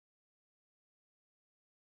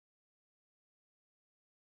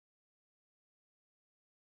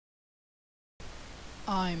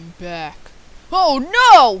I'm back. Oh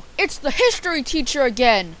no! It's the history teacher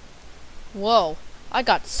again! Whoa, I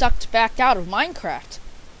got sucked back out of Minecraft.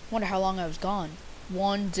 Wonder how long I was gone.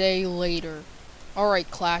 1 day later.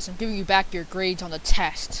 Alright class, I'm giving you back your grades on the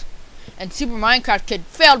test. And Super Minecraft Kid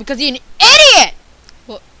failed because he's an idiot!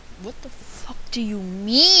 What the fuck do you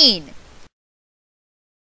mean?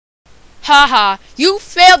 Haha, you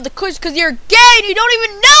failed the quiz because you're gay and you don't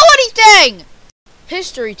even know anything!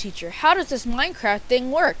 History teacher, how does this Minecraft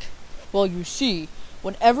thing work? Well, you see,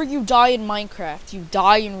 whenever you die in Minecraft, you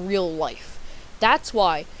die in real life. That's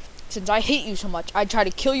why, since I hate you so much, I'd try to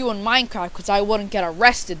kill you in Minecraft because I wouldn't get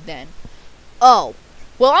arrested then. Oh,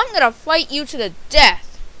 well, I'm gonna fight you to the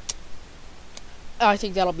death. I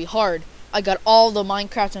think that'll be hard. I got all the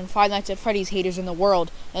Minecraft and Five Nights at Freddy's haters in the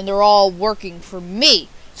world, and they're all working for me.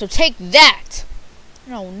 So take that!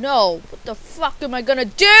 Oh no, what the fuck am I gonna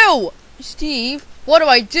do? Steve, what do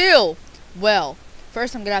I do? Well,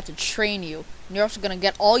 first I'm gonna have to train you. And you're also gonna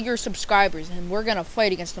get all your subscribers, and we're gonna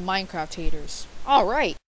fight against the Minecraft haters.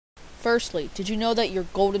 Alright. Firstly, did you know that your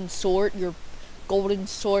golden sword,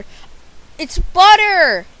 it's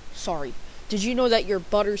butter! Sorry. Did you know that your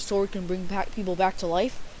butter sword can bring people back to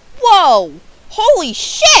life? Whoa! Holy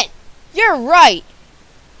shit! You're right!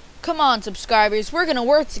 Come on, subscribers. We're gonna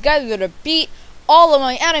work together to beat all of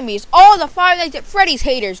my enemies. All the Five Nights at Freddy's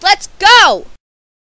haters. Let's go!